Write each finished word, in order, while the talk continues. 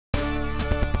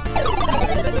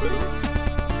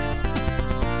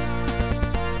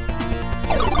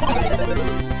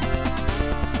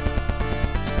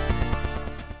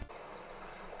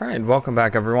Alright, welcome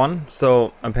back everyone.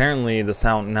 So apparently the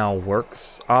sound now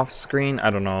works off screen.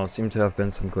 I don't know, seemed to have been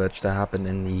some glitch that happened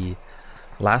in the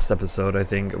last episode. I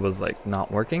think it was like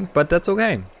not working, but that's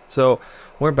okay. So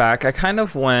we're back. I kind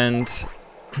of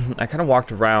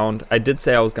walked around. I did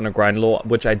say I was gonna grind a little,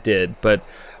 which I did, but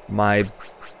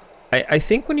I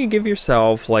think when you give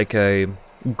yourself like a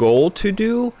goal to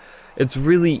do, it's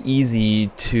really easy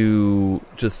to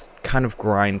just kind of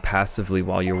grind passively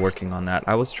while you're working on that.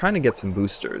 I was trying to get some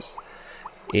boosters,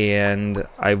 and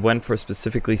I went for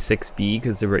specifically 6B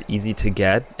because they were easy to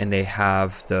get, and they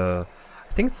have I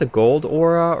think it's a gold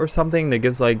aura or something that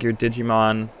gives like your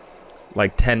Digimon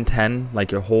like 10-10,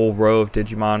 like your whole row of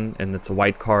Digimon, and it's a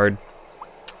white card.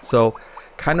 So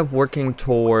kind of working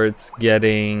towards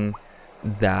getting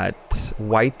that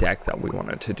white deck that we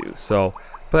wanted to do. So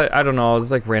but I don't know,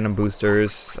 it's like random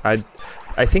boosters. I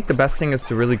think the best thing is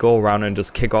to really go around and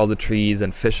just kick all the trees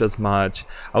and fish as much.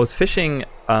 I was fishing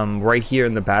right here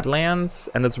in the Badlands,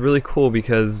 and it's really cool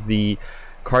because the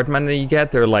cardmen that you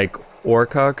get, they're like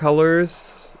orca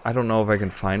colors. I don't know if I can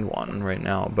find one right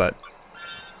now, but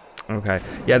okay.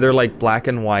 Yeah, they're like black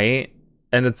and white,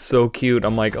 and it's so cute.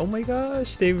 I'm like, oh my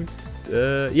gosh,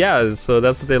 yeah, so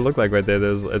that's what they look like right there.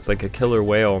 It's like a killer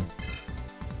whale.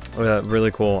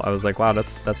 Really cool. I was like, wow,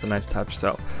 that's a nice touch.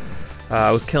 So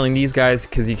I was killing these guys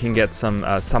because you can get some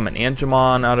summon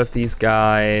Angemon out of these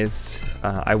guys.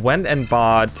 I went and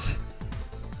bought,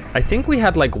 I think we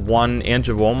had like one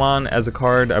Angewomon as a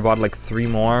card. I bought like 3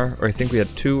 more, or I think we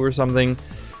had 2 or something.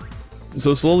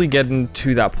 So slowly getting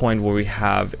to that point where we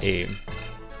have a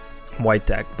white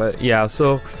deck. But yeah,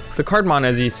 so the cardmon,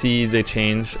 as you see, they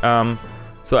change.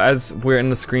 So as we're in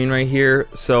the screen right here,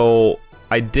 so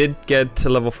I did get to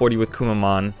level 40 with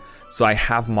Kumamon, so I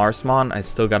have Marsmon. I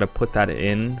still gotta put that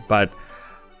in, but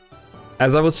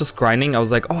as I was just grinding, I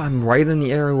was like, oh, I'm right in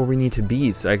the area where we need to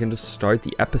be, so I can just start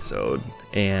the episode,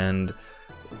 and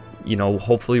you know,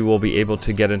 hopefully we'll be able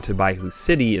to get into Bai Hu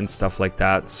City and stuff like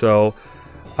that. So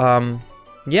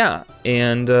yeah,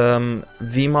 and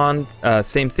Vmon,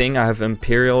 same thing. I have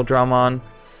Imperial Dramon,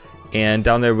 and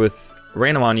down there with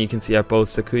Rainamon, you can see I have both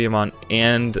Sakuyamon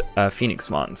and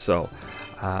Phoenixmon. So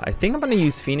I think I'm gonna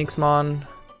use Phoenixmon,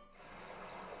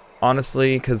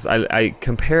 honestly, because I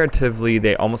comparatively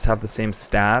they almost have the same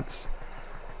stats.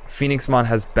 Phoenixmon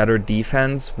has better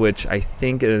defense, which I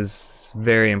think is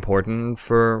very important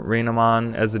for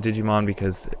Rainamon as a Digimon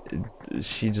because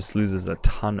she just loses a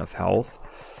ton of health.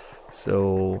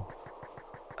 So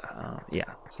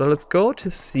yeah, so let's go to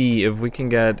see if we can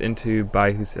get into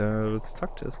Bai Hu City. Let's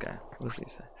talk to this guy. What does he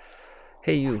say?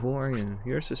 Hey you, who are you?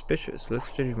 You're suspicious. Let's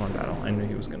Digimon battle. I knew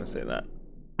he was gonna say that.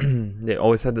 They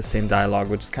always had the same dialogue,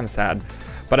 which is kind of sad.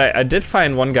 But I did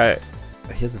find one guy.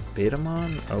 He has a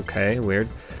Betamon? Okay, weird.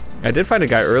 I did find a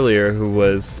guy earlier who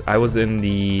was... I was in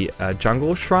the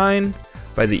jungle shrine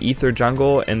by the Ether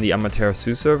Jungle in the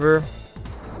Amaterasu server.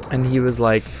 And he was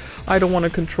like, I don't want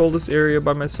to control this area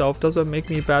by myself. Does that make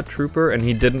me a bad trooper? And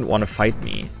he didn't want to fight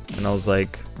me. And I was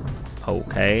like,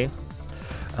 okay.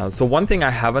 So one thing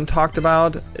I haven't talked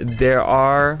about, there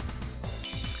are,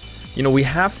 you know, we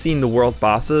have seen the world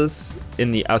bosses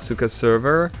in the Asuka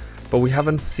server, but we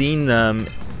haven't seen them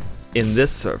in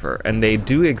this server, and they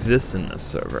do exist in this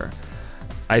server.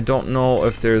 I don't know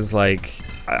if there's like,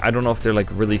 I don't know if they're like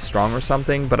really strong or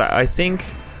something, but I think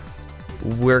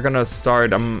we're gonna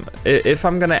start, if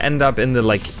I'm gonna end up in the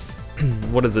like,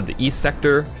 what is it, the east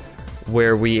sector,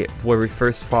 where we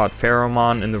first fought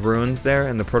Pheromon in the ruins there,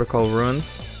 in the protocol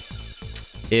ruins.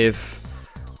 If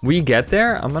we get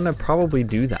there, I'm gonna probably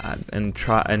do that and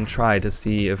try to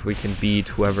see if we can beat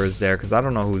whoever is there, because I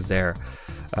don't know who's there.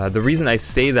 The reason I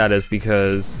say that is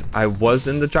because I was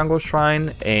in the jungle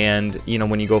shrine, and you know,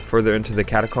 when you go further into the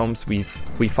catacombs, we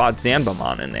fought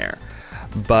Zanbamon in there.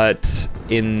 But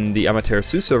in the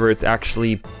Amaterasu server, it's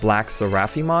actually Black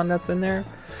Seraphimon that's in there.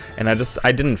 And I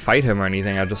didn't fight him or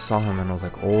anything, I just saw him and I was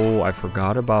like, oh, I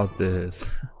forgot about this.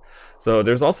 So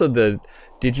there's also the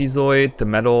Digizoid,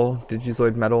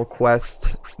 Digizoid Metal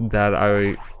quest that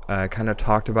I kind of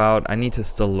talked about. I need to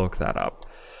still look that up.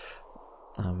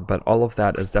 But all of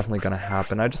that is definitely going to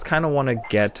happen. I just kind of want to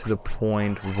get to the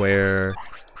point where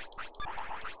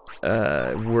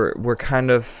we're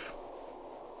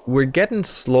getting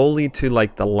slowly to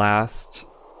like the last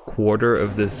quarter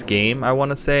of this game, I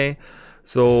want to say.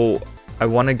 So I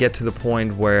want to get to the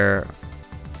point where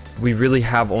we really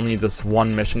have only this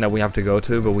one mission that we have to go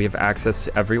to, but we have access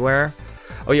to everywhere.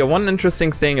 Oh yeah, one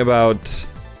interesting thing about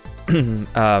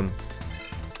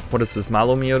what is this,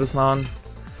 Malomyotismon?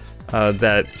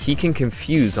 That he can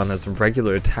confuse on his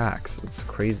regular attacks. It's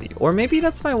crazy. Or maybe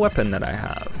that's my weapon that I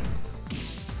have.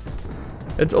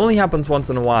 It only happens once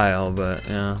in a while, but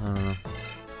yeah, I don't know.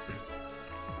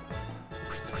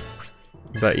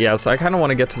 But yeah, so I kind of want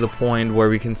to get to the point where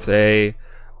we can say,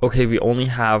 okay, we only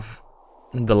have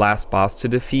the last boss to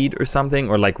defeat or something,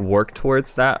 or like work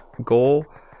towards that goal.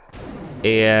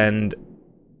 And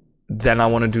then I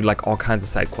want to do like all kinds of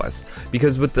side quests,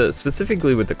 because with the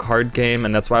specifically with the card game,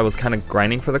 and that's why I was kind of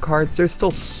grinding for the cards, there's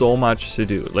still so much to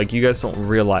do. Like, you guys don't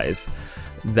realize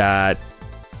that,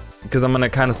 because I'm gonna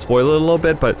kind of spoil it a little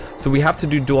bit, but so we have to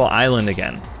do Dual Island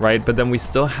again, right? But then we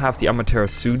still have the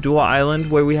Amaterasu Dual Island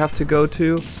where we have to go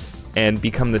to and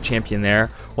become the champion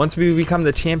there. Once we become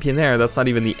the champion there, that's not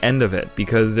even the end of it,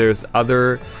 because there's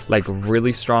other like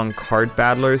really strong card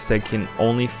battlers that can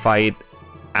only fight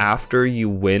after you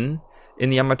win in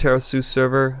the Amaterasu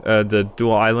server, the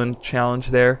Dual Island challenge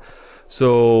there.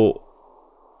 So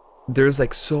there's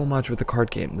like so much with the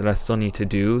card game that I still need to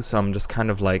do, so I'm just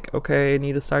kind of like, okay, I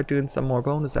need to start doing some more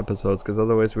bonus episodes, because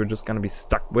otherwise we're just gonna be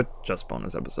stuck with just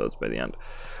bonus episodes by the end,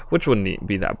 which wouldn't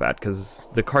be that bad because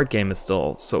the card game is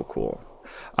still so cool.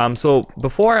 So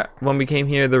before, when we came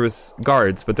here, there was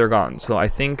guards, but they're gone. So I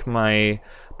think my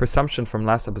presumption from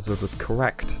last episode was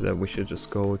correct, that we should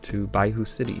just go to Bai Hu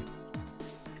City.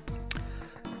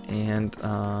 And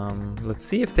let's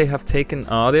see if they have taken,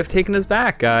 oh, they have taken us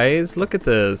back, guys. Look at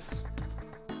this.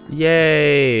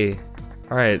 Yay.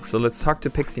 All right, so let's talk to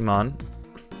Piximon,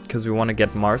 because we want to get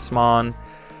Marsmon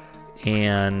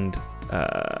and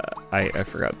I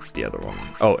forgot the other one.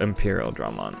 Oh, Imperial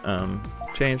Dramon.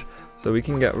 Change. So we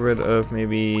can get rid of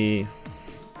maybe,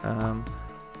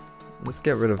 let's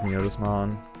get rid of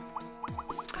Myotismon.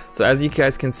 So as you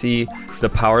guys can see, the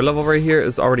power level right here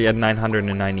is already at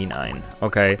 999,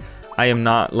 okay? I am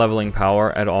not leveling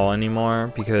power at all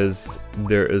anymore, because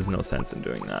there is no sense in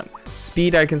doing that.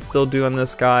 Speed I can still do on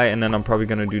this guy, and then I'm probably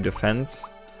gonna do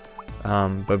defense.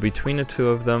 But between the two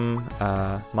of them,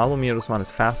 Malo Myotismon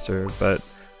is faster, but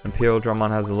Imperial Dramon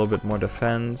has a little bit more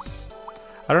defense.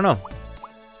 I don't know.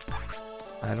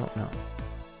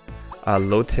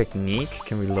 Load technique,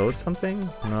 can we load something?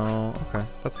 No, okay,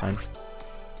 that's fine.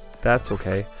 That's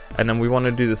okay. And then we want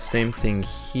to do the same thing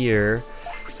here.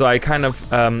 So I kind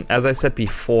of, as I said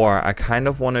before, I kind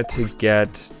of wanted to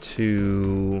get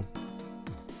to...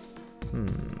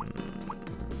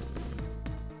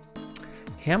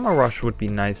 Hammer Rush would be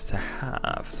nice to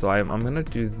have. So I'm going to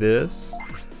do this.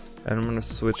 And I'm going to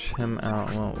switch him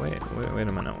out. Well, wait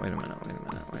a minute here.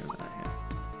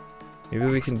 Maybe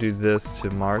we can do this to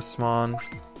Marsmon.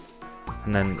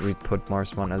 And then we put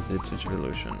Marsmon as a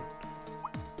Digivolution.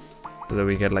 So that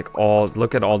we get like all,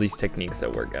 look at all these techniques that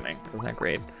we're getting. Isn't that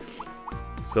great?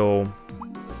 So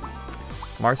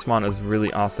Marsmon is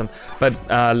really awesome. But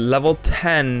level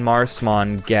 10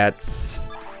 Marsmon gets,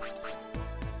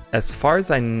 as far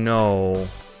as I know,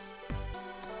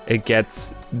 it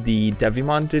gets the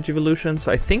Devimon Digivolution.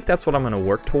 So I think that's what I'm going to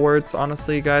work towards,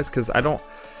 honestly, guys. Because I don't,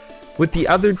 with the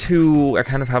other two, I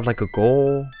kind of have like a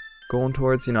goal going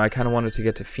towards. You know, I kind of wanted to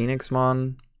get to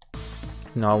Phoenixmon.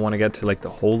 You know, I want to get to like the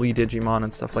Holy Digimon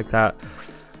and stuff like that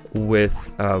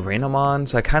with Rainamon.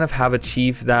 So I kind of have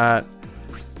achieved that.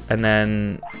 And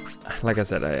then, like I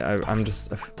said, I'm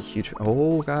just a huge...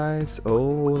 Oh, guys.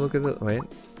 Oh, look at that. Wait.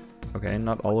 Okay,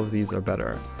 not all of these are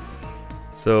better.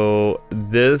 So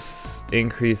this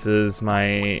increases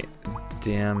my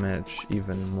damage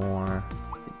even more.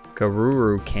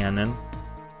 Garuru Cannon.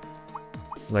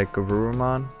 Like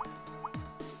Garurumon.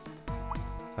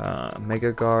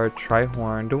 Mega Guard,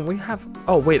 Trihorn. Don't we have...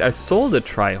 Oh, wait, I sold a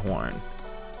Trihorn.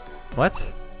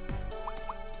 What?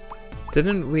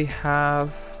 Didn't we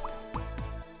have...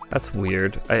 That's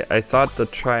weird. I thought the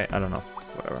I don't know.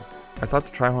 Whatever. I thought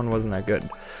the Trihorn wasn't that good.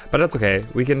 But that's okay.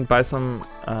 We can buy some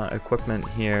equipment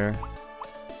here.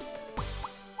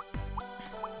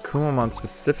 Kumamon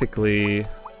specifically.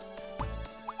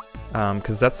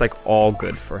 Because that's like all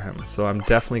good for him. So I'm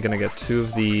definitely going to get 2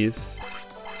 of these.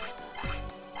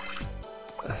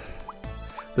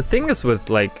 The thing is with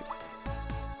like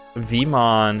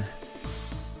Vmon,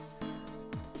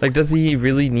 like, does he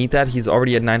really need that? He's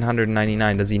already at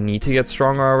 999. Does he need to get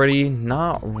stronger already?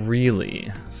 Not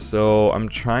really. So I'm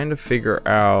trying to figure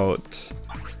out.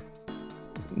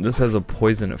 This has a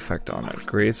poison effect on it.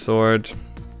 Gray Sword,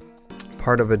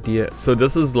 part of a dia. So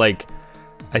this is like,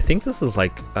 I think this is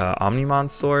like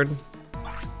Omnimon's sword.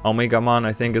 Omegamon,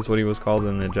 I think, is what he was called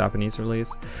in the Japanese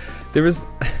release. There was,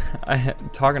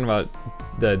 talking about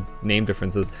the name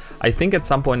differences, I think at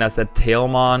some point I said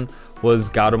Tailmon was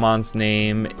Garumon's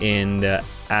name in the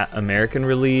American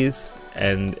release,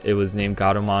 and it was named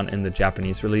Garumon in the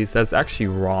Japanese release. That's actually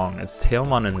wrong. It's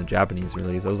Tailmon in the Japanese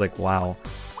release. I was like, wow,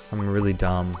 I'm really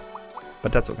dumb.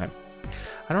 But that's okay.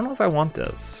 I don't know if I want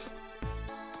this.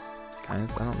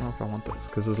 Guys, I don't know if I want this,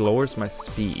 because this lowers my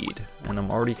speed, and I'm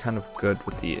already kind of good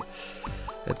with the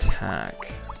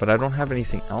attack. But I don't have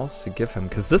anything else to give him,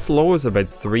 because this lowers it by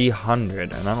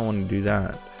 300, and I don't want to do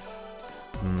that.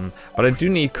 But I do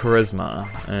need charisma,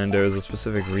 and there's a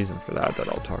specific reason for that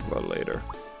I'll talk about later.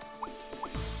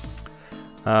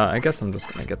 I guess I'm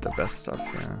just gonna get the best stuff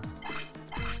here.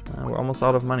 We're almost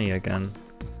out of money again.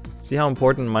 See how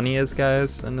important money is,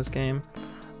 guys, in this game?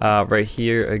 Right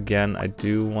here, again, I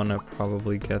do want to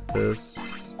probably get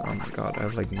this. Oh my god, I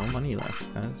have like no money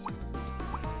left, guys.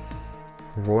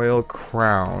 Royal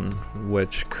Crown,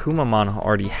 which Kumamon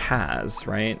already has,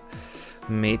 right?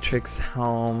 Matrix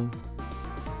Helm.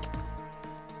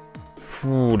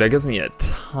 Ooh, that gives me a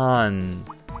ton.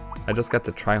 I just got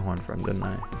the Trihorn from, didn't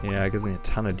I? Yeah, it gives me a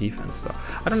ton of defense, so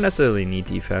I don't necessarily need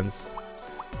defense.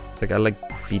 It's like I like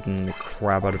beating the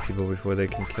crap out of people before they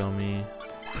can kill me.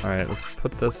 Alright, let's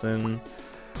put this in.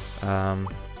 Yeah,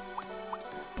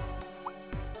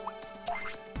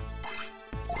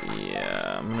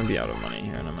 I'm gonna be out of money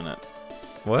here in a minute.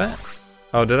 What?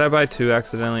 Oh, did I buy 2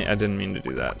 accidentally? I didn't mean to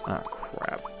do that. Ah,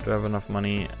 crap. Do I have enough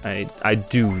money? I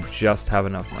do just have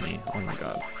enough money. Oh my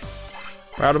god.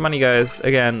 We're out of money, guys.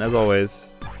 Again, as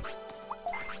always.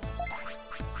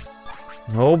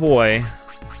 Oh boy.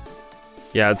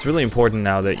 Yeah, it's really important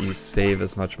now that you save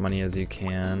as much money as you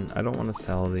can. I don't want to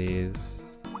sell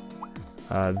these.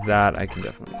 That I can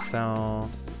definitely sell.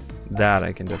 That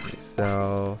I can definitely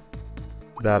sell.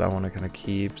 That I want to kind of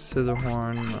keep.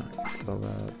 Scissorhorn, I can sell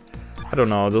that. I don't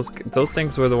know, those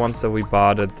things were the ones that we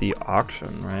bought at the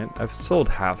auction, right? I've sold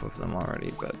half of them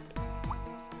already, but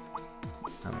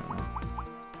I don't know.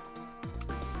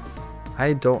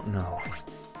 I don't know.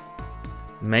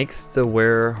 Makes the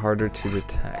wearer harder to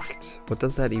detect. What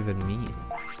does that even mean?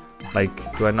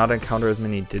 Like, do I not encounter as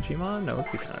many Digimon? That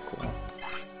would be kind of cool.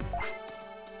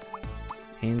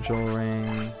 Angel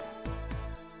ring.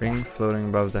 Ring floating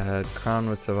above the head. Crown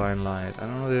with divine light. I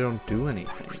don't know, they don't do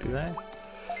anything, do they?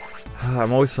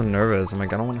 I'm always so nervous. I'm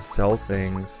like, I don't want to sell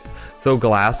things. So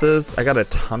glasses, I got a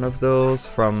ton of those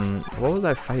from, what was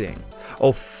I fighting?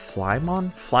 Oh,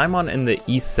 Flymon? Flymon in the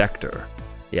East Sector.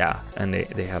 Yeah, and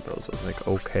they had those. I was like,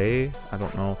 okay, I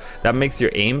don't know. That makes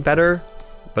your aim better,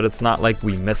 but it's not like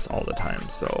we miss all the time,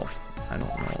 so I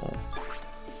don't know.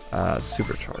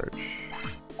 Supercharge.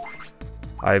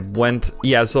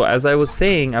 Yeah, so as I was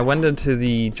saying, I went into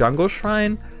the Jungle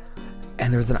Shrine,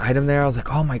 and there was an item there. I was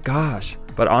like, oh my gosh.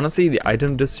 But honestly, the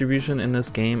item distribution in this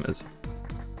game is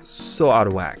so out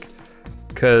of whack.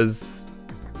 Cause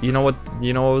you know what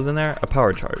was in there? A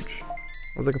power charge.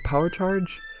 I was like, a power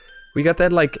charge? We got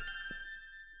that like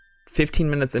 15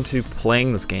 minutes into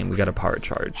playing this game, we got a power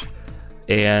charge.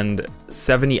 And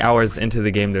 70 hours into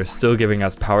the game, they're still giving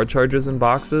us power charges in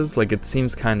boxes. Like, it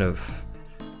seems kind of,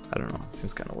 I don't know, it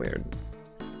seems kind of weird.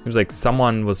 Seems like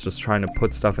someone was just trying to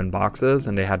put stuff in boxes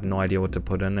and they had no idea what to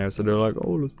put in there, so they're like,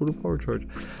 oh, let's put a power charge.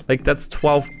 Like,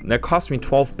 that cost me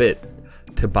 12 bit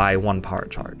to buy 1 power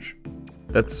charge.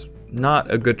 That's not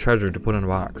a good treasure to put in a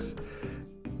box.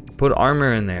 Put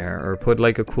armor in there, or put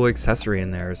like a cool accessory in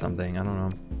there or something, I don't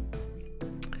know.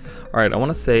 Alright, I want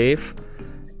to save,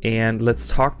 and let's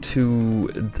talk to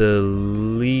the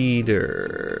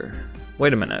leader.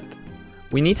 Wait a minute.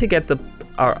 We need to get the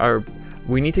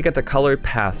we need to get the colored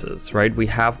passes, right? We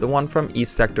have the one from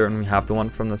East Sector and we have the one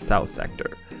from the South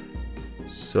Sector.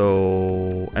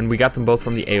 So, and we got them both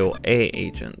from the AOA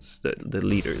agents, the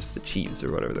leaders, the chiefs,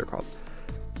 or whatever they're called.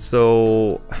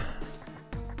 So,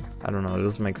 I don't know, it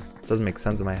doesn't make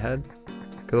sense in my head.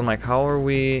 Because I'm like, how are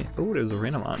we... Oh, there's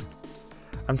Arenamon.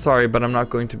 I'm sorry, but I'm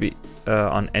not going to be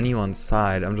on anyone's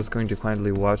side. I'm just going to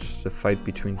quietly watch the fight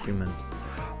between humans.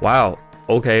 Wow,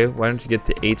 okay, why don't you get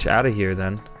the H out of here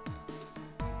then?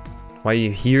 Why are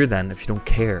you here then if you don't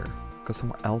care? Go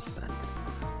somewhere else then.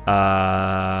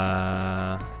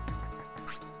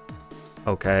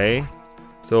 Okay.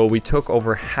 So we took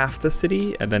over half the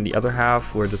city, and then the other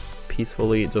half we're just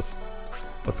peacefully just...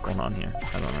 What's going on here?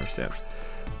 I don't understand.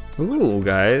 Ooh,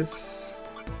 guys.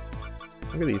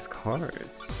 Look at these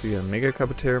cards. So you got Mega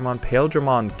Cupateramon,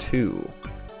 Paledramon 2.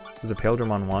 Is it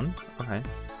Paledramon 1? Okay.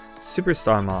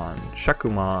 Superstarmon,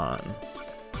 Shakumon.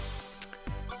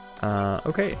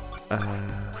 Okay.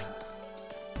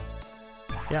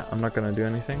 Yeah, I'm not gonna do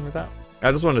anything with that.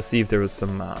 I just wanted to see if there was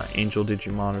some Angel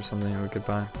Digimon or something we could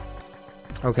buy.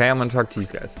 Okay, I'm gonna talk to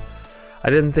these guys. I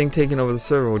didn't think taking over the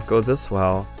server would go this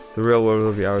well. The real world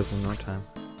will be ours in no time.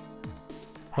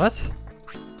 What?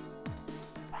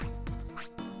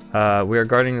 We are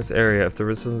guarding this area. If the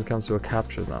resistance comes, we'll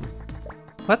capture them.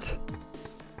 What?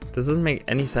 This doesn't make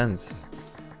any sense.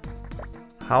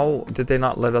 How did they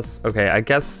not let us? Okay, I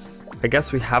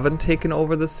guess we haven't taken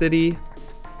over the city.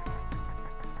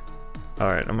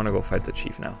 All right, I'm gonna go fight the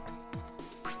chief now.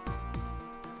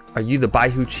 Are you the Bai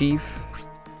Hu chief?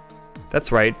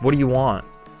 That's right. What do you want?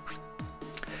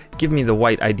 Give me the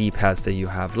white ID pass that you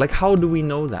have. Like, how do we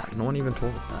know that? No one even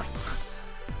told us that.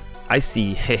 I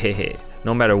see. Hehehe.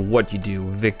 No matter what you do,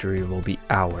 victory will be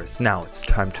ours. Now it's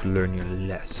time to learn your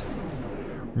lesson.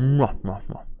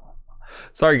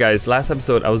 Sorry guys, last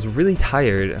episode I was really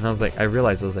tired and I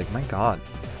realized my god,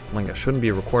 I shouldn't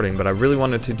be recording, but I really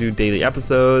wanted to do daily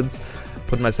episodes,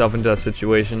 put myself into a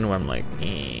situation where I'm like,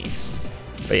 eh.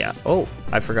 But yeah, oh,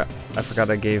 I forgot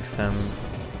I gave him,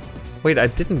 wait, I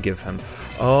didn't give him,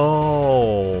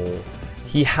 oh,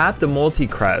 he had the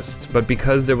multi-crest, but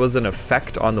because there was an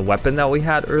effect on the weapon that we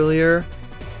had earlier,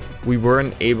 we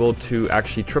weren't able to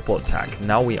actually triple attack.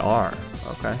 Now we are,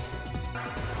 okay.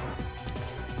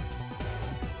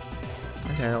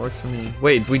 Okay, that works for me.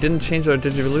 Wait, we didn't change our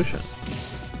Digivolution.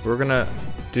 We're gonna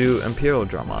do Imperial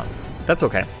Dramon. That's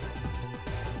okay.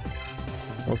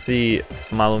 We'll see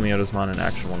Malumiotismon in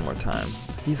action one more time.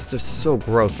 He's just so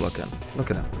gross looking. Look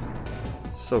at him.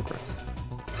 So gross.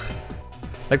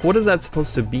 Like, what is that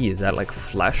supposed to be? Is that like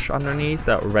flesh underneath?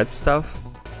 That red stuff?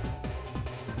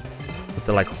 With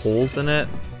the like holes in it?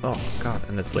 Oh god,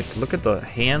 and it's like, look at the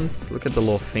hands. Look at the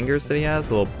little fingers that he has.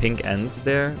 The little pink ends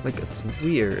there. Like, it's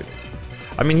weird.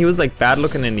 I mean, he was like bad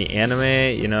looking in the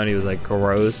anime, you know, and he was like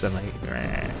gross and like,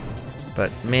 meh. But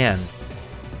man,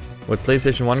 with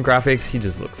PlayStation 1 graphics, he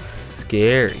just looks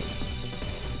scary.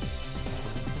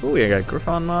 Ooh, I got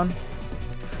Griffonmon.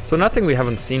 So nothing we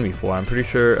haven't seen before, I'm pretty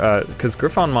sure, because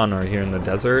Griffonmon are here in the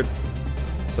desert.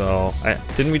 So,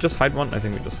 didn't we just fight one? I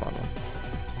think we just fought one.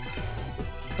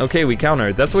 Okay, we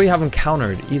countered. That's what we haven't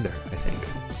countered either, I think.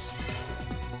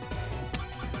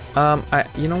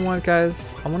 You know what,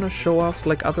 guys? I want to show off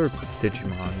like other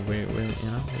Digimon.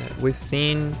 We've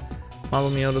seen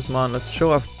Malumiotismon. Let's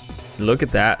show off. Look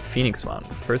at that, Phoenixmon,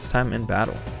 first time in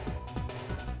battle.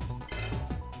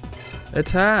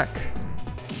 Attack.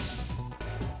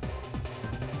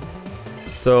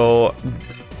 So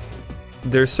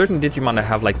there's certain Digimon that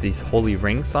have like these holy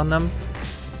rings on them.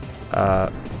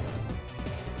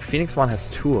 Phoenixmon has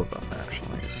 2 of them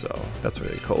actually, so that's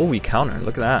really cool. Oh, we counter.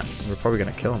 Look at that. We're probably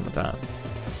gonna kill him with that.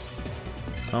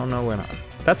 Oh no, we're not.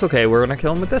 That's okay. We're gonna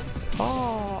kill him with this.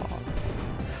 Oh.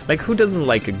 Like, who doesn't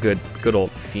like a good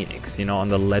old Phoenix? You know, on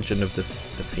the Legend of the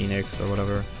Phoenix or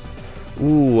whatever.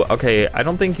 Ooh, okay. I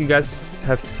don't think you guys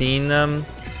have seen them.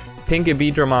 Pink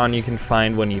Ibidramon you can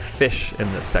find when you fish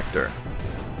in this sector.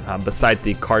 Beside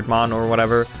the Cardmon or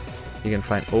whatever, you can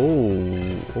find.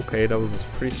 Oh, okay. That was a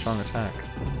pretty strong attack.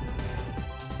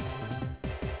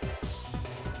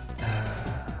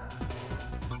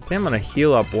 I'm gonna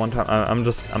heal up one time.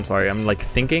 I'm sorry, I'm like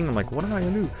thinking, I'm like, what am I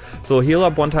gonna do? So we'll heal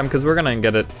up one time because we're gonna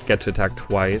get to attack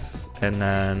twice, and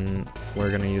then we're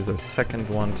gonna use our second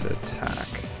one to attack.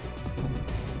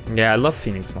 Yeah, I love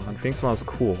Phoenixmon. Phoenixmon is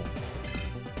cool.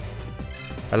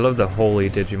 I love the holy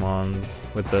Digimons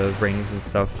with the rings and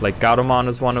stuff. Like Gatomon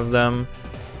is one of them.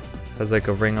 Has like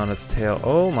a ring on its tail.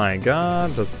 Oh my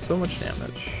god, does so much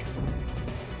damage.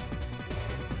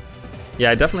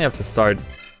 Yeah, I definitely have to start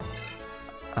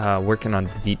working on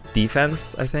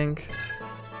defense, I think.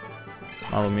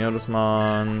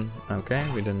 Malumiotismon. Okay,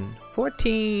 we did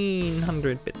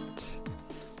 1400 bit.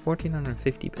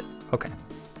 1450 bit. Okay.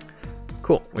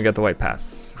 Cool, we got the white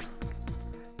pass.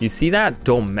 You see that?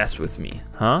 Don't mess with me.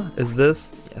 Huh? Is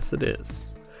this? Yes, it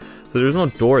is. So there's no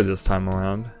door this time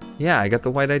around. Yeah, I got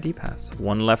the white ID pass.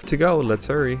 1 left to go. Let's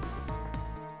hurry.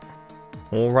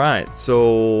 Alright,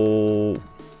 so...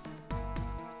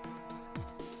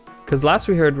 because last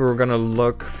we heard we were gonna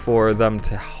look for them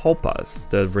to help us,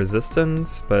 the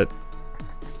resistance, but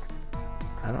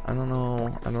I don't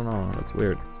know, that's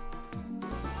weird.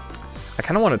 I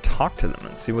kinda wanna talk to them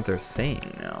and see what they're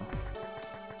saying now.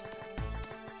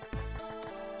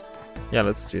 Yeah,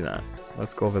 let's do that.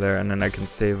 Let's go over there and then I can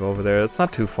save over there. It's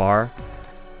not too far.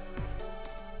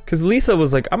 Cause Lisa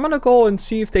was like, I'm gonna go and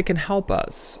see if they can help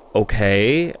us.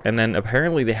 Okay, and then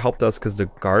apparently they helped us cause the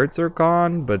guards are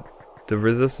gone, but the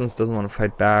resistance doesn't want to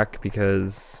fight back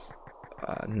because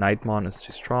Knightmon is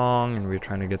too strong and we're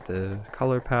trying to get the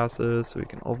color passes so we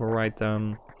can overwrite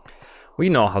them. We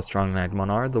know how strong Knightmon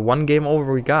are. The one game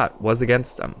over we got was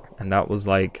against them, and that was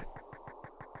like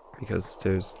because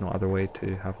there's no other way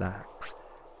to have that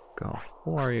go.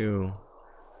 Who are you?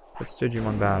 Let's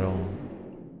Digimon battle.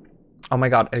 Oh my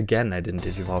god, again I didn't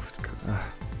Digivolve.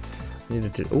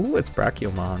 Needed to. Ooh, it's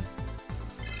Brachiomon.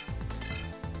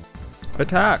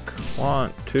 Attack!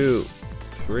 1, 2,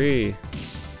 3.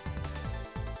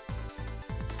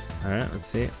 Alright, let's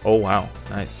see. Oh wow,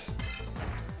 nice.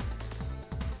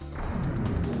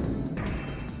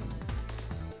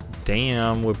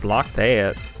 Damn, we blocked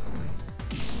that.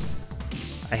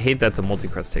 I hate that the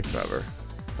multi-crest takes forever.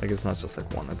 Like, it's not just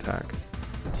like one attack.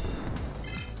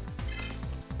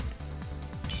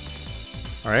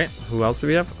 Alright, who else do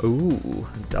we have? Ooh,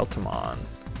 Deltamon.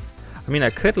 I mean, I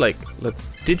could like, let's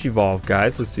Digivolve,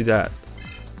 guys. Let's do that.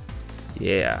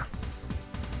 Yeah.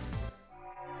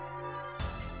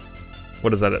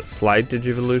 What is that, a slide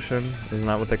Digivolution? Isn't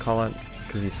that what they call it?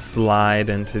 Because you slide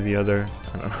into the other,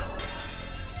 I don't know.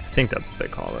 I think that's what they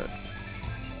call it.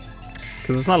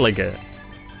 Because it's not like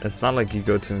you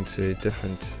go into a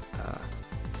different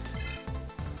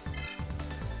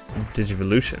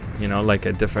Digivolution, you know, like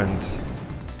a different,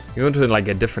 you go into like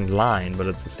a different line, but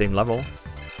it's the same level.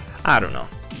 I don't know.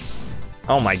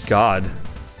 Oh my god.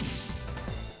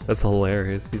 That's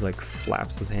hilarious. He like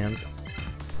flaps his hands.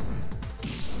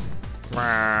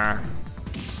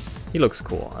 He looks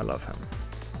cool. I love him.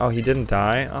 Oh, he didn't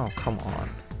die? Oh, come on.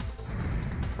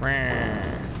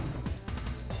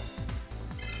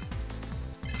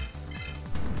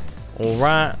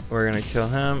 Alright, we're gonna kill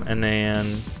him, and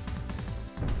then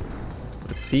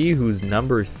let's see who's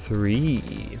number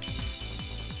 3.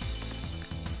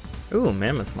 Ooh,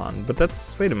 Mammothmon, but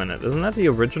that's, wait a minute, isn't that the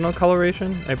original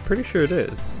coloration? I'm pretty sure it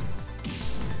is.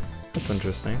 That's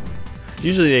interesting.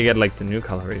 Usually they get like the new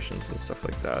colorations and stuff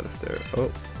like that if they're,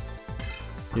 oh.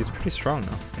 He's pretty strong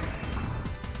though.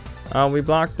 Oh, we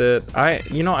blocked it. I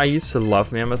used to love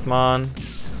Mammothmon,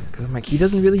 because I'm like, he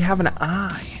doesn't really have an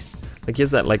eye. Like he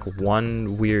has that like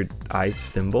one weird eye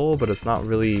symbol, but it's not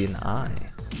really an eye.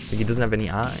 Like he doesn't have any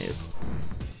eyes.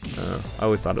 I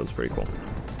always thought it was pretty cool.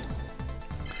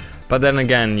 But then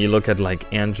again, you look at like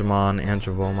Angemon,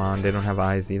 Angevomon, they don't have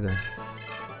eyes either.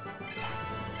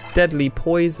 Deadly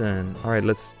Poison. Alright,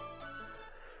 let's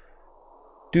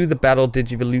do the Battle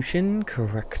Digivolution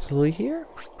correctly here.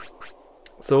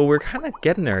 So we're kind of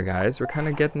getting there, guys. We're kind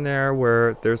of getting there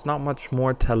where there's not much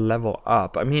more to level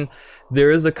up. I mean,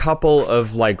 there is a couple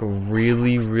of like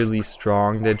really, really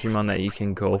strong Digimon that you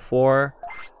can go for.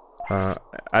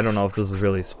 I don't know if this is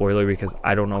really a spoiler because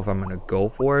I don't know if I'm going to go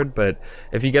for it. But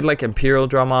if you get like Imperial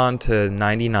Dramon to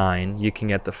 99, you can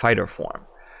get the Fighter form.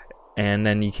 And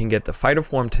then you can get the Fighter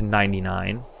form to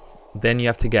 99. Then you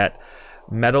have to get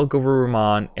Metal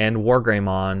Garurumon and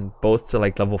Wargreymon both to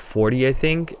like level 40, I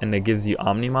think, and it gives you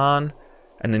Omnimon,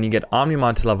 and then you get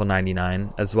Omnimon to level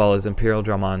 99, as well as Imperial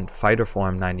Dramon Fighter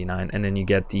Form 99, and then you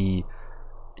get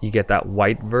that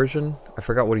white version. I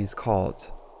forgot what he's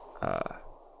called,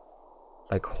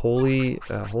 like Holy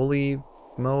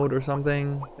Mode or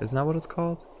something. Isn't that what it's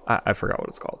called? I forgot what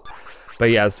it's called. But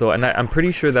yeah, so, and I'm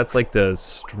pretty sure that's like the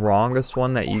strongest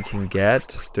one that you can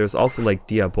get. There's also like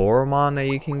Diaboromon that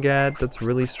you can get that's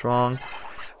really strong.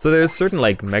 So there's certain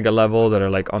like mega level that are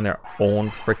like on their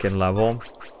own freaking level.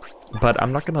 But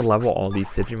I'm not gonna level all these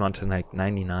Digimon to like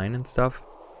 99 and stuff.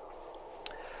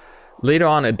 Later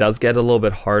on it does get a little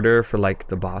bit harder for like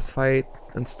the boss fight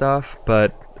and stuff.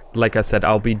 But like I said,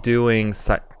 I'll be doing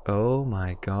oh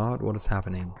my god, what is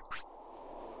happening?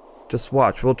 Just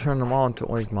watch, we'll turn them all into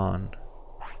Oinkmon.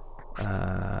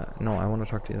 No, I want to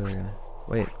talk to the other guy.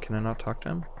 Wait, can I not talk to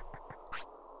him?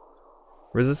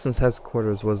 Resistance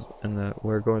headquarters was in the,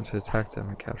 we're going to attack them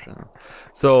and capture them.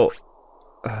 So,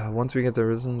 once we get the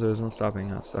resistance, there's no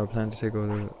stopping us. Our plan to take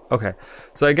over. Okay,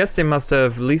 so I guess they must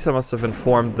have, Lisa must have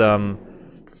informed them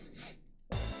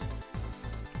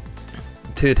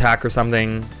to attack or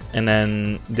something, and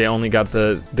then they only got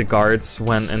the guards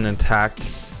went and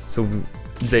attacked. So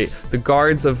the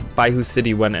guards of Bai Hu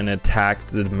City went and attacked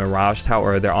the Mirage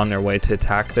Tower. They're on their way to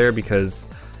attack there because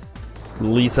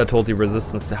Lisa told the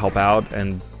resistance to help out,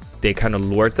 and they kind of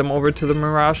lured them over to the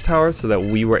Mirage Tower so that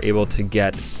we were able to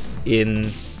get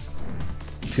in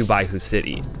to Bai Hu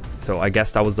City. So I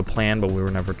guess that was the plan, but we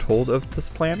were never told of this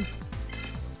plan.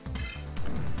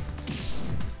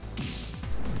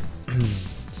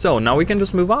 So now we can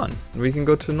just move on. We can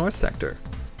go to North Sector,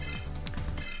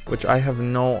 which I have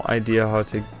no idea how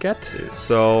to get to.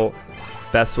 So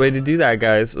best way to do that,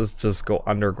 guys, is just go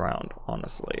underground,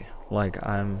 honestly. Like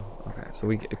okay, so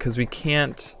because we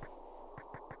can't,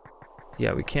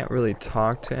 yeah, we can't really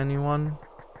talk to anyone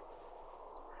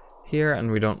here,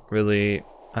 and we don't really,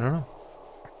 I don't know.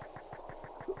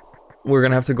 We're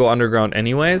gonna have to go underground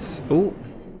anyways. Ooh.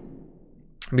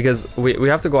 Because we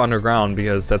have to go underground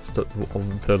because that's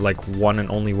the like one and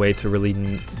only way to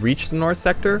really reach the North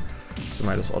Sector. So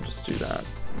might as well just do that.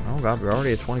 Oh god, we're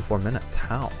already at 24 minutes.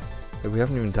 How? Like, we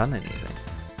haven't even done anything.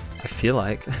 I feel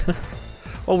like.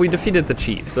 Well, we defeated the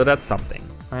chief, so that's something,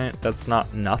 right? That's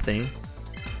not nothing.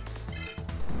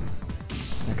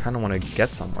 kind of want to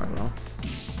get somewhere though.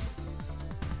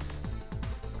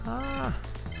 Ah.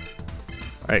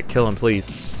 Alright, kill him,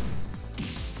 please.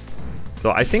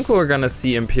 So I think we're gonna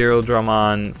see Imperial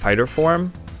Dramon fighter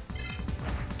form.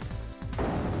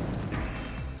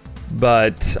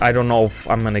 But I don't know if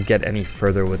I'm gonna get any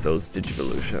further with those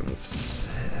Digivolutions.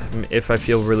 If I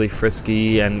feel really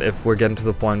frisky and if we're getting to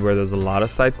the point where there's a lot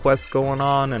of side quests going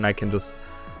on and I can just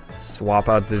swap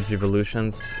out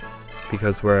Digivolutions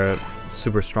because we're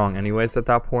super strong anyways at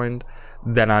that point,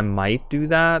 then I might do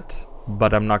that,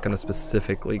 but I'm not gonna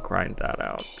specifically grind that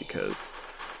out because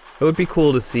it would be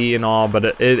cool to see and all, but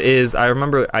it is, I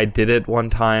remember I did it one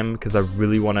time because I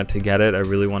really wanted to get it, I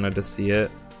really wanted to see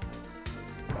it.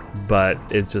 But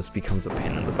it just becomes a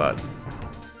pain in the butt.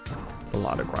 It's a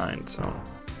lot of grind, so.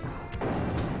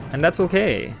 And that's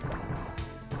okay.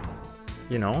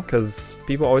 You know, because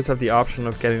people always have the option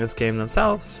of getting this game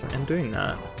themselves and doing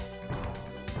that.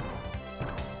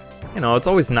 You know, it's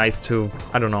always nice to,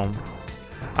 I don't know.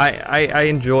 I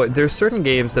enjoy, there's certain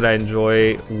games that I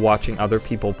enjoy watching other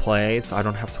people play, so I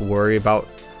don't have to worry about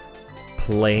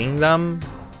playing them.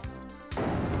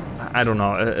 I don't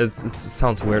know, it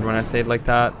sounds weird when I say it like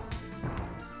that.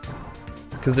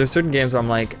 Because there's certain games where I'm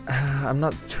like, I'm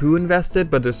not too invested,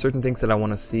 but there's certain things that I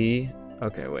want to see.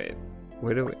 Okay, wait.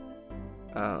 Where do we...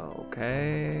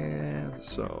 okay,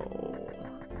 so...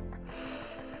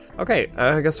 Okay,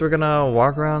 I guess we're gonna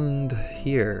walk around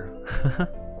here.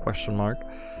 Question mark.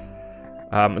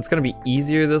 It's gonna be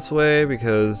easier this way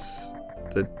because...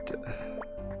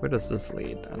 where does this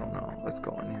lead? I don't know. Let's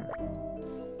go in here.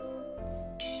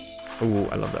 Ooh,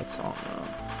 I love that song though.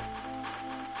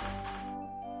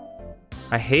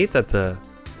 I hate that the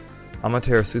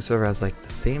Amaterasu server has like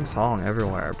the same song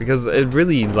everywhere because it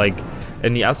really, like,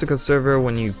 in the Asuka server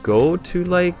when you go to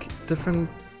like different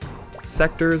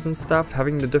sectors and stuff,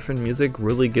 having the different music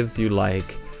really gives you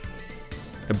like,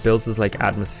 it builds this like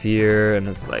atmosphere, and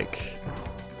it's like,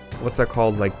 what's that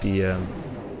called, like the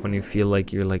when you feel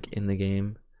like you're like in the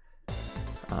game.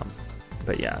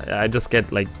 But yeah, I just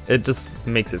get like, it just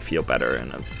makes it feel better,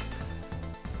 and it's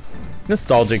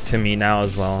nostalgic to me now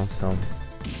as well, so.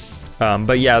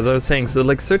 But yeah, as I was saying, so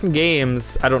like certain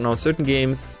games, I don't know, certain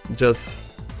games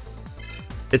just,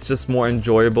 it's just more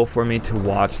enjoyable for me to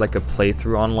watch like a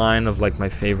playthrough online of like my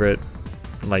favorite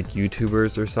like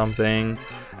YouTubers or something,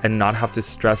 and not have to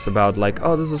stress about like,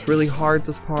 oh, this is really hard,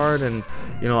 this part, and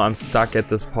you know, I'm stuck at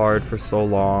this part for so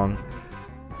long.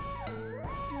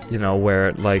 You know,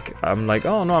 where like, I'm like,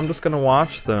 oh no, I'm just gonna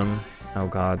watch them. Oh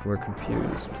god, we're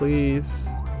confused. Please,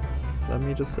 let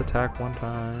me just attack one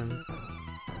time.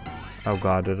 Oh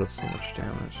god, it does so much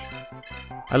damage.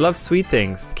 I love sweet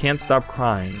things. Can't stop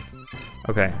crying.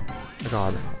 Okay. Oh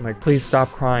god. I'm like, please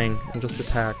stop crying and just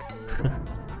attack.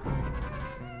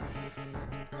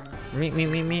 Meet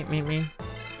me.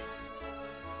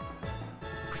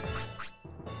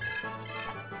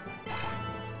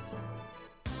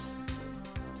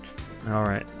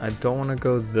 Alright, I don't want to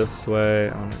go this way,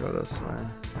 I want to go this way.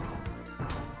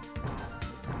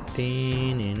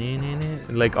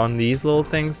 Like on these little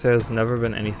things, there's never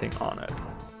been anything on it.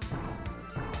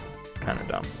 It's kind of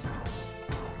dumb.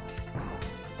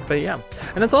 But yeah,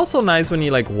 and it's also nice when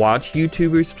you like watch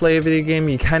YouTubers play a video game,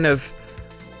 you kind of...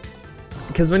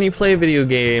 Because when you play a video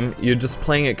game, you're just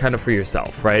playing it kind of for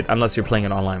yourself, right? Unless you're playing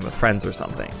it online with friends or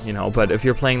something, you know? But if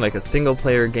you're playing like a single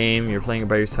player game, you're playing it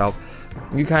by yourself,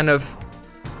 you kind of...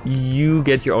 You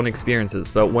get your own experiences.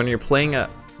 But when you're playing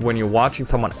when you're watching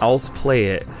someone else play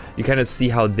it, you kind of see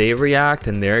how they react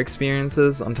and their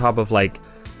experiences on top of like,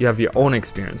 you have your own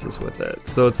experiences with it.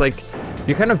 So it's like,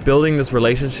 you're kind of building this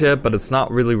relationship, but it's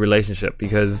not really relationship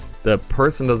because the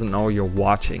person doesn't know you're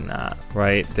watching that,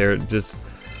 right? They're just...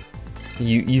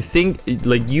 You think,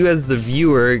 like, you as the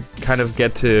viewer kind of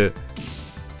get to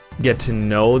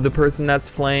know the person that's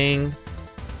playing,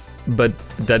 but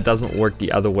that doesn't work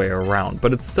the other way around.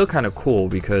 But it's still kind of cool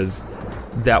because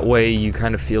that way you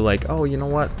kind of feel like, oh, you know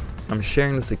what? I'm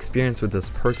sharing this experience with this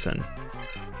person.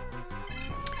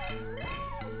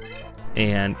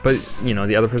 But you know,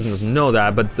 the other person doesn't know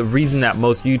that, but the reason that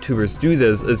most YouTubers do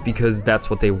this is because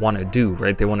that's what they want to do,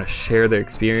 right? They want to share their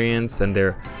experience and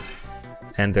their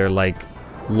like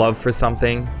love for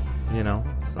something, you know?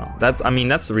 So that's, I mean,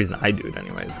 that's the reason I do it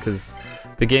anyways, because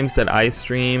the games that I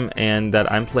stream and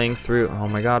that I'm playing through, oh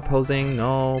my god, posing,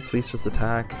 no, please just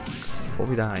attack before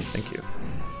we die, thank you.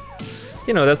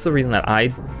 You know, that's the reason that I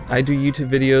do YouTube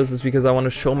videos, is because I want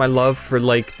to show my love for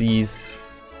like these,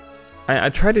 I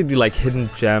try to do like hidden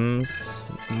gems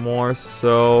more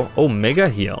so. Oh, Mega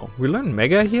Heal, we learned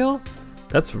Mega Heal?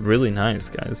 That's really nice,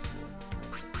 guys.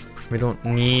 We don't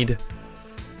need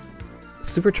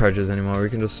supercharges anymore. We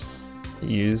can just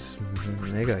use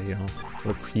Mega Heal.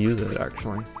 Let's use it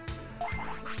actually.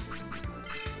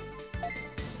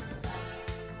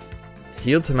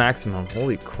 Heal to maximum.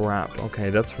 Holy crap. Okay,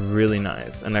 that's really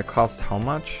nice. And that costs how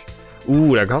much?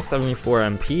 Ooh, that costs 74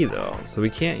 MP though, so we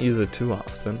can't use it too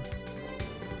often.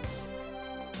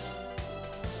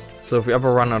 So if we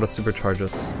ever run out of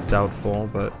supercharges, doubtful,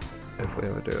 but if we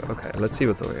ever do. Okay, let's see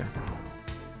what's over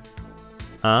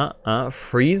here.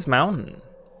 Freeze Mountain.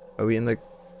 Are we in the,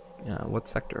 yeah, what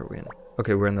sector are we in?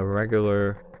 Okay, we're in the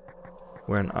regular,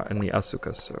 we're in the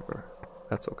Asuka server.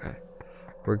 That's okay.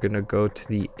 We're gonna go to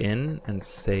the inn and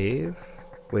save.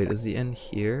 Wait, is the inn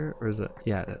here, or is it?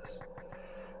 Yeah, it is.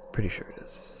 Pretty sure it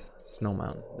is. Snow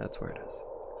Mountain, that's where it is.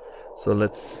 So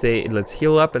let's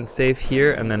heal up and save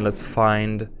here, and then let's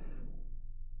find,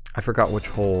 I forgot which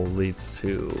hole leads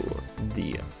to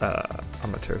the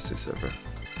Amaterasu server.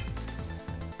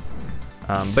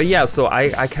 But yeah, so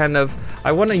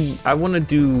I wanna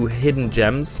do hidden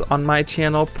gems on my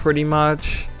channel pretty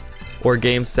much, or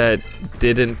games that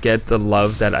didn't get the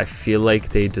love that I feel like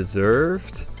they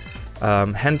deserved.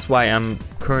 Hence why I'm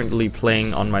currently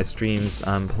playing on my streams,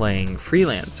 I'm playing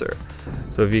Freelancer.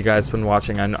 So if you guys been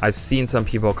watching, I've seen some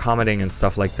people commenting and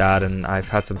stuff like that, and I've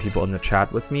had some people in the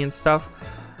chat with me and stuff.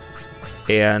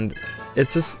 And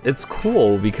it's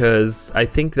cool because I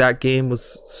think that game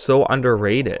was so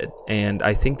underrated, and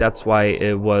I think that's why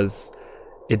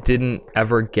it didn't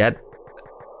ever get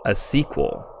a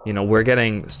sequel. You know, we're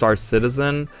getting Star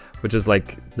Citizen, which is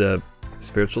like the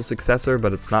spiritual successor,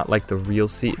 but it's not like the real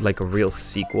a real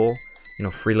sequel, you know,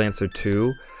 Freelancer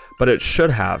 2, but it should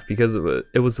have, because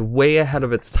it was way ahead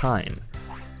of its time.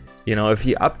 You know, if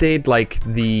you update like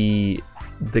the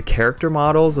character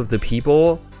models of the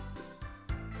people,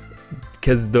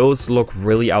 because those look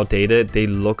really outdated, they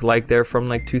look like they're from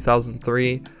like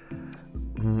 2003.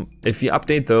 If you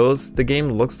update those, the game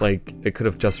looks like it could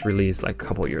have just released like a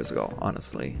couple years ago,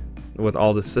 honestly. With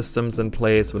all the systems in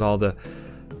place, with all the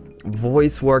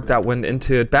voice work that went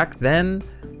into it. Back then,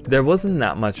 there wasn't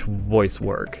that much voice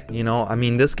work, you know? I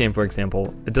mean, this game, for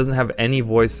example, it doesn't have any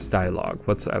voice dialogue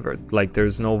whatsoever. Like,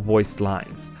 there's no voiced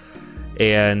lines.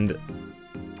 And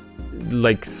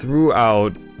like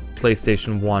throughout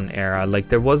PlayStation 1 era, like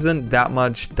there wasn't that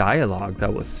much dialogue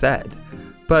that was said.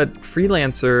 But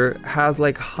Freelancer has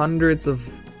like hundreds of,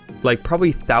 like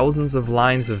probably thousands of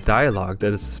lines of dialogue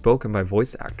that is spoken by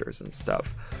voice actors and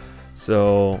stuff.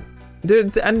 So,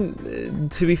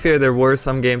 and to be fair, there were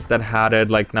some games that had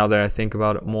it, like now that I think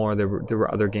about it more, there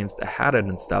were other games that had it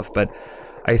and stuff, but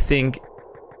I think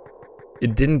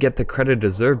it didn't get the credit it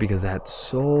deserved because it had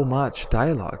so much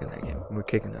dialogue in that game. We're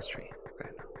kicking this tree.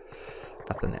 Okay, no,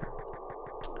 nothing there.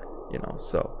 You know,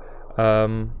 so,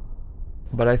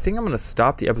 but I think I'm gonna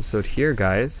stop the episode here,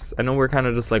 guys. I know we're kind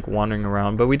of just like wandering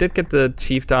around, but we did get the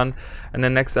chief done. And the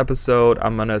next episode,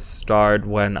 I'm gonna start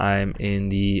when I'm in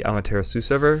the Amaterasu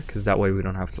server, because that way we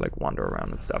don't have to like wander around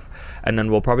and stuff. And then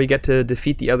we'll probably get to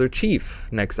defeat the other chief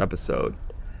next episode.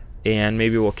 And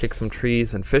maybe we'll kick some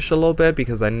trees and fish a little bit,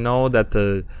 because I know that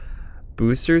the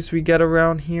boosters we get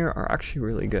around here are actually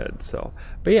really good. So,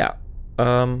 but yeah,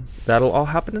 that'll all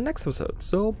happen in the next episode.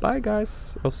 So bye,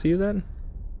 guys. I'll see you then.